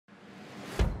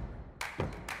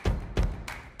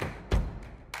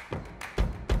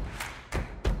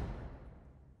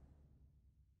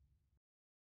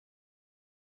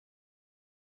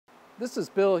This is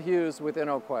Bill Hughes with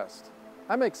InnoQuest.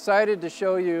 I'm excited to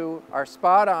show you our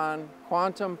SpotOn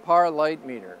quantum PAR light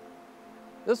meter.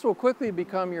 This will quickly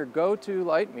become your go-to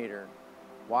light meter.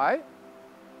 Why?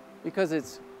 Because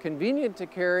it's convenient to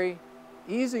carry,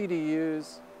 easy to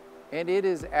use, and it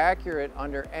is accurate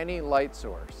under any light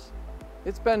source.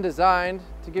 It's been designed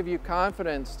to give you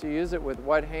confidence to use it with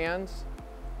wet hands.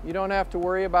 You don't have to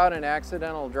worry about an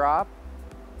accidental drop,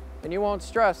 and you won't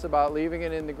stress about leaving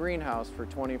it in the greenhouse for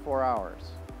 24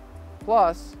 hours.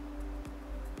 Plus,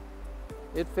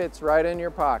 it fits right in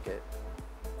your pocket.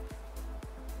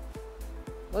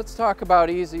 Let's talk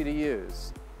about easy to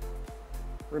use.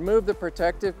 Remove the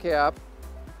protective cap,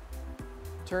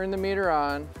 turn the meter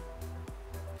on,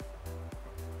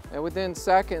 and within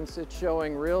seconds it's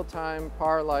showing real-time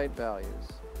PAR light values.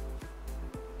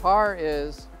 PAR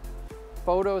is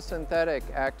Photosynthetic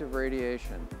Active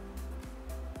Radiation.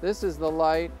 This is the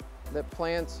light that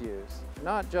plants use,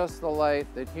 not just the light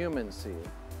that humans see,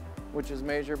 which is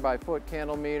measured by foot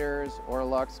candle meters or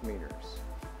lux meters.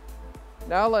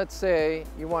 Now let's say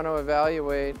you want to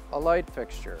evaluate a light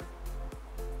fixture.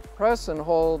 Press and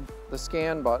hold the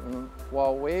scan button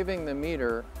while waving the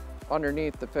meter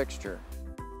underneath the fixture.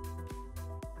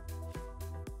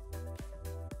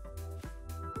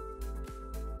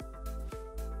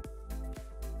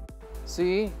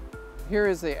 See? Here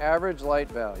is the average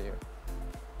light value.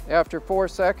 After 4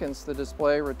 seconds, the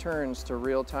display returns to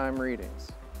real-time readings.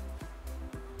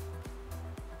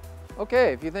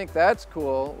 Okay, if you think that's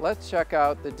cool, let's check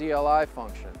out the DLI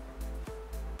function.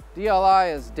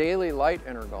 DLI is daily light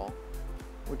integral,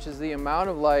 which is the amount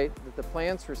of light that the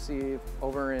plants receive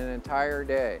over an entire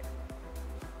day.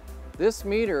 This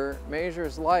meter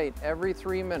measures light every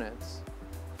 3 minutes,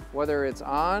 whether it's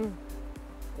on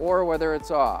or whether it's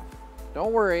off.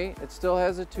 Don't worry, it still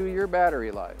has a 2-year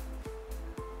battery life.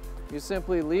 You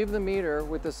simply leave the meter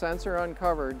with the sensor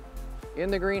uncovered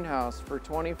in the greenhouse for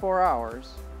 24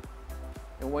 hours,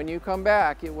 and when you come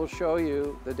back, it will show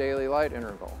you the daily light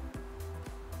integral.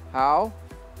 How?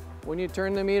 When you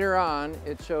turn the meter on,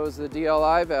 it shows the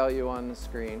DLI value on the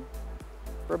screen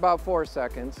for about 4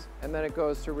 seconds, and then it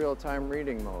goes to real-time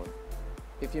reading mode.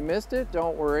 If you missed it,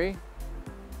 don't worry.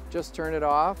 Just turn it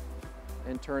off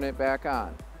and turn it back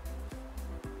on.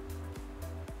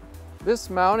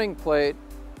 This mounting plate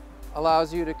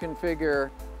allows you to configure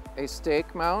a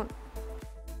stake mount,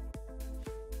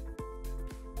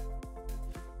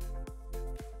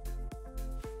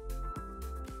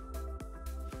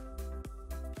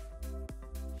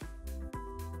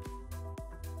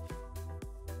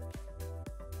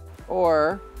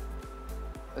 or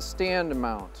a stand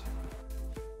mount.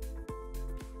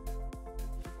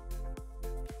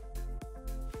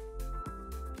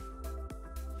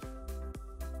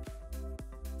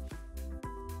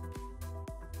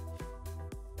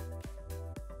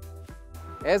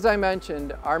 As I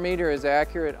mentioned, our meter is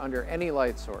accurate under any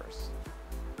light source.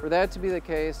 For that to be the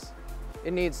case,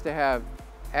 it needs to have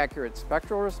accurate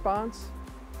spectral response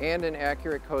and an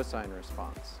accurate cosine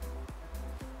response.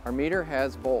 Our meter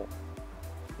has both.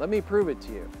 Let me prove it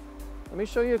to you. Let me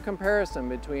show you a comparison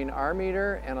between our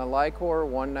meter and a Lycor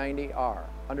 190R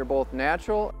under both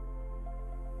natural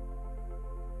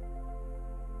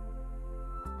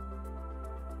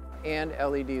and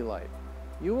LED light.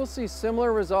 You will see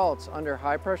similar results under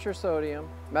high pressure sodium,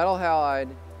 metal halide,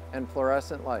 and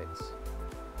fluorescent lights.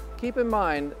 Keep in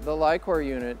mind the Lycor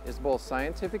unit is both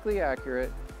scientifically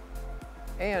accurate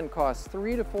and costs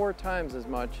 3 to 4 times as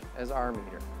much as our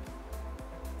meter.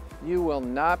 You will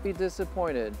not be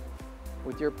disappointed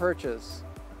with your purchase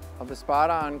of the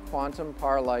SpotOn Quantum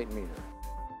PAR light meter.